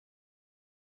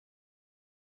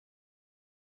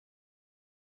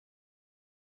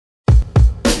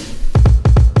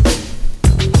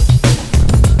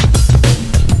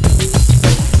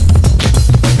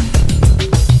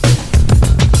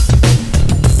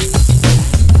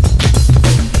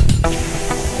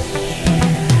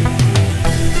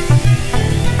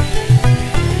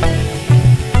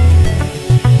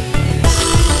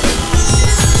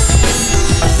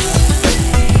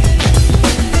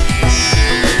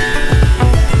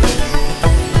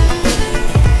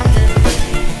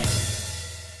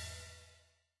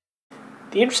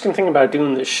The interesting thing about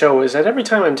doing this show is that every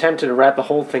time I'm tempted to wrap the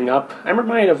whole thing up, I'm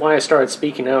reminded of why I started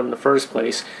speaking out in the first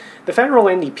place. The federal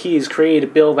NDP has created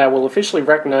a bill that will officially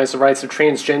recognize the rights of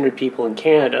transgendered people in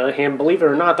Canada, and believe it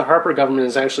or not, the Harper government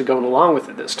is actually going along with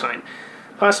it this time.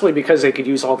 Possibly because they could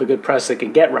use all the good press they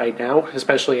can get right now,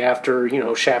 especially after,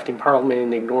 shafting Parliament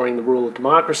and ignoring the rule of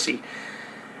democracy.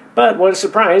 But what a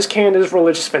surprise, Canada's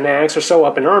religious fanatics are so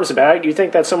up in arms about it, you'd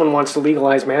think that someone wants to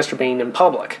legalize masturbating in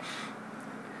public.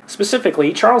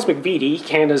 Specifically, Charles McVety,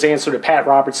 Canada's answer to Pat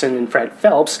Robertson and Fred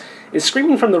Phelps, is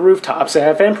screaming from the rooftops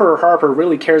that if Emperor Harper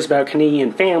really cares about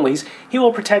Canadian families, he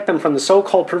will protect them from the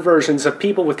so-called perversions of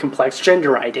people with complex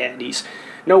gender identities.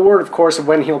 No word, of course, of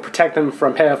when he'll protect them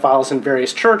from pedophiles in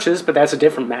various churches, but that's a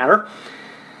different matter.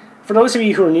 For those of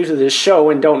you who are new to this show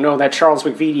and don't know that Charles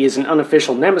McVety is an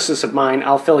unofficial nemesis of mine,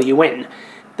 I'll fill you in.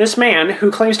 This man,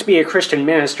 who claims to be a Christian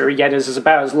minister, yet is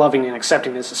about as loving and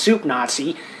accepting as a soup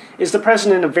Nazi, is the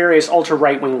president of various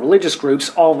ultra-right-wing religious groups,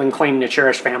 all of them claiming to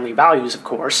cherish family values, of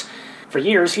course. For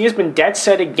years, he has been dead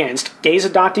set against gays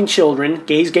adopting children,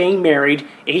 gays getting married,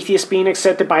 atheists being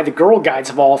accepted by the Girl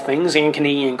Guides of all things and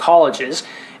Canadian colleges,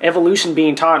 evolution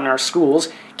being taught in our schools,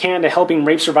 Canada helping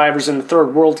rape survivors in the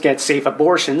third world get safe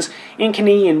abortions, and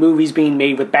Canadian movies being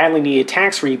made with badly needed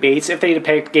tax rebates if they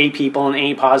depict gay people in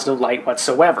any positive light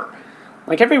whatsoever.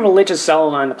 Like every religious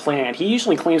zealot on the planet, he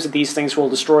usually claims that these things will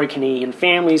destroy Canadian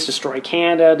families, destroy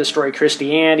Canada, destroy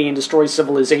Christianity, and destroy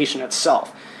civilization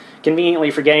itself.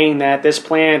 Conveniently forgetting that this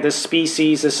planet, this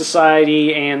species, this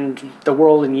society, and the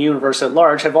world and the universe at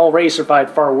large have already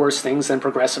survived far worse things than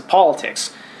progressive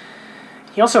politics.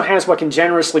 He also has what can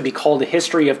generously be called a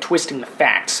history of twisting the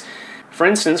facts. For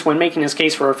instance, when making his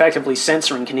case for effectively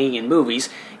censoring Canadian movies,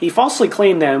 he falsely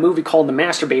claimed that a movie called The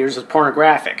Masturbators was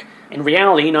pornographic. In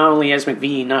reality, not only has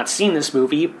McVety not seen this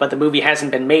movie, but the movie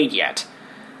hasn't been made yet.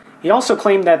 He also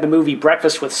claimed that the movie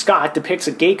Breakfast with Scott depicts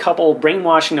a gay couple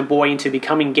brainwashing a boy into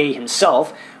becoming gay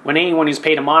himself, when anyone who's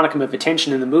paid a modicum of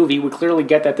attention in the movie would clearly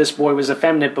get that this boy was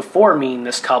effeminate before meeting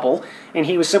this couple, and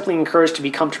he was simply encouraged to be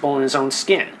comfortable in his own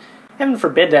skin. Heaven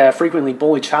forbid that a frequently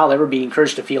bullied child ever be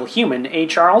encouraged to feel human, eh,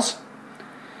 Charles?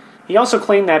 He also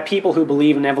claimed that people who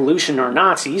believe in evolution are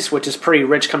Nazis, which is pretty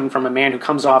rich coming from a man who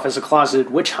comes off as a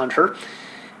closeted witch hunter.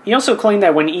 He also claimed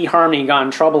that when eHarmony got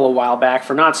in trouble a while back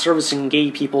for not servicing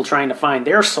gay people trying to find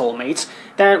their soulmates,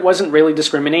 that it wasn't really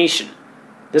discrimination.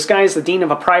 This guy is the dean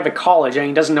of a private college and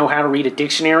he doesn't know how to read a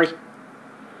dictionary?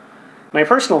 My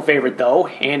personal favorite, though,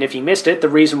 and if you missed it, the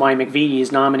reason why McVety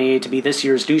is nominated to be this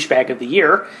year's Douchebag of the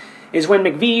Year, is when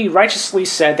McVety righteously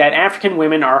said that African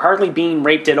women are hardly being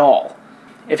raped at all.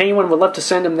 If anyone would love to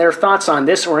send him their thoughts on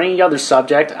this or any other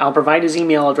subject, I'll provide his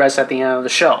email address at the end of the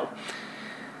show.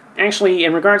 Actually,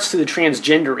 in regards to the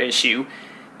transgender issue,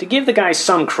 to give the guy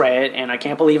some credit, and I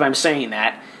can't believe I'm saying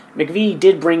that, McVety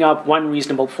did bring up one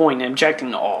reasonable point in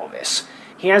objecting to all of this.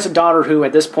 He has a daughter who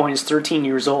at this point is 13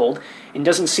 years old, and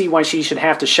doesn't see why she should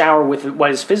have to shower with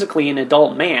what is physically an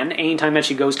adult man anytime that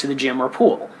she goes to the gym or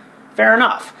pool. Fair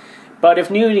enough. But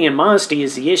if nudity and modesty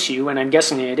is the issue, and I'm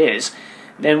guessing it is,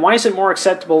 then why is it more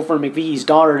acceptable for McVety's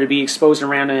daughter to be exposed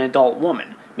around an adult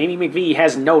woman? Maybe McVety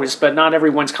hasn't noticed, but not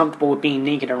everyone's comfortable with being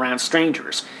naked around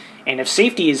strangers. And if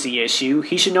safety is the issue,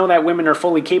 he should know that women are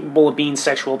fully capable of being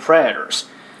sexual predators.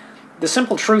 The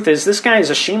simple truth is, this guy is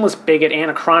a shameless bigot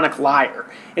and a chronic liar.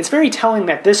 It's very telling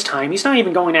that this time, he's not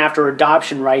even going after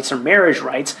adoption rights or marriage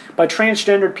rights, but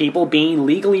transgendered people being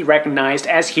legally recognized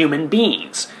as human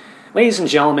beings. Ladies and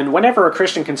gentlemen, whenever a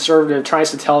Christian conservative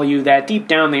tries to tell you that deep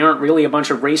down they aren't really a bunch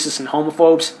of racists and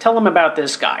homophobes, tell them about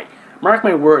this guy. Mark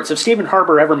my words, if Stephen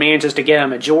Harper ever manages to get a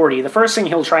majority, the first thing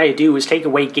he'll try to do is take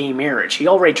away gay marriage. He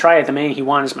already tried it the minute he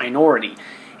won his minority.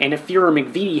 And if Führer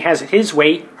McVety has it his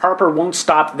way, Harper won't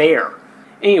stop there.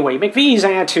 Anyway, McVety's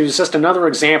attitude is just another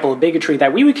example of bigotry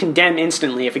that we would condemn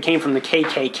instantly if it came from the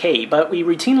KKK, but we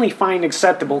routinely find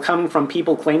acceptable coming from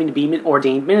people claiming to be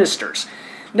ordained ministers.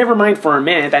 Never mind for a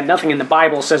minute that nothing in the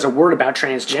Bible says a word about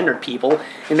transgendered people,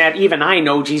 and that even I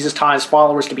know Jesus taught his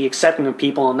followers to be accepting of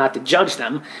people and not to judge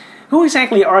them. Who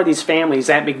exactly are these families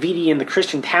that McVety and the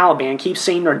Christian Taliban keep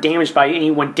saying are damaged by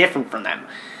anyone different from them?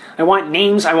 I want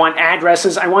names, I want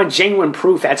addresses, I want genuine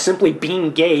proof that simply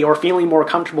being gay or feeling more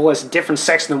comfortable as a different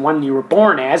sex than one you were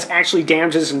born as actually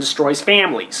damages and destroys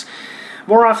families.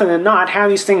 More often than not, how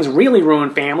these things really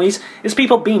ruin families is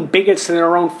people being bigots to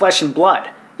their own flesh and blood.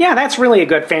 Yeah, that's really a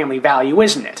good family value,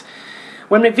 isn't it?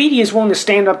 When McVety is willing to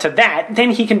stand up to that,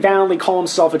 then he can validly call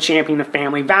himself a champion of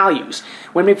family values.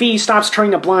 When McVety stops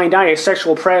turning a blind eye at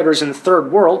sexual predators in the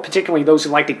third world, particularly those who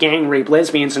like to gang rape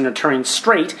lesbians and are turning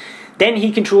straight, then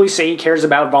he can truly say he cares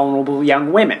about vulnerable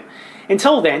young women.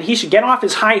 Until then, he should get off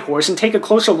his high horse and take a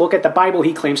closer look at the Bible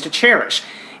he claims to cherish.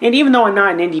 And even though I'm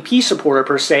not an NDP supporter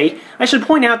per se, I should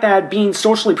point out that being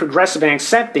socially progressive and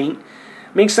accepting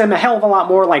makes them a hell of a lot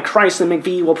more like Christ than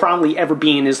McVety will probably ever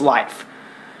be in his life.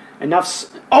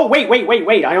 Oh,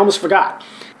 wait, I almost forgot.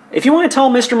 If you want to tell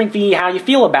Mr. McVety how you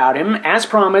feel about him, as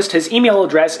promised, his email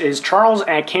address is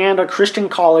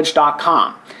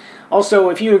charles@canadachristiancollege.com. Also,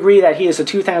 if you agree that he is the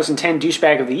 2010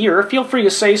 Douchebag of the Year, feel free to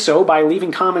say so by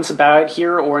leaving comments about it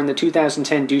here or in the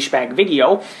 2010 Douchebag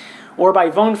video, or by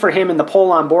voting for him in the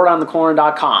poll on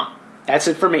boardonthecorner.com. That's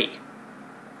it for me.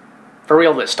 For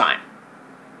real this time.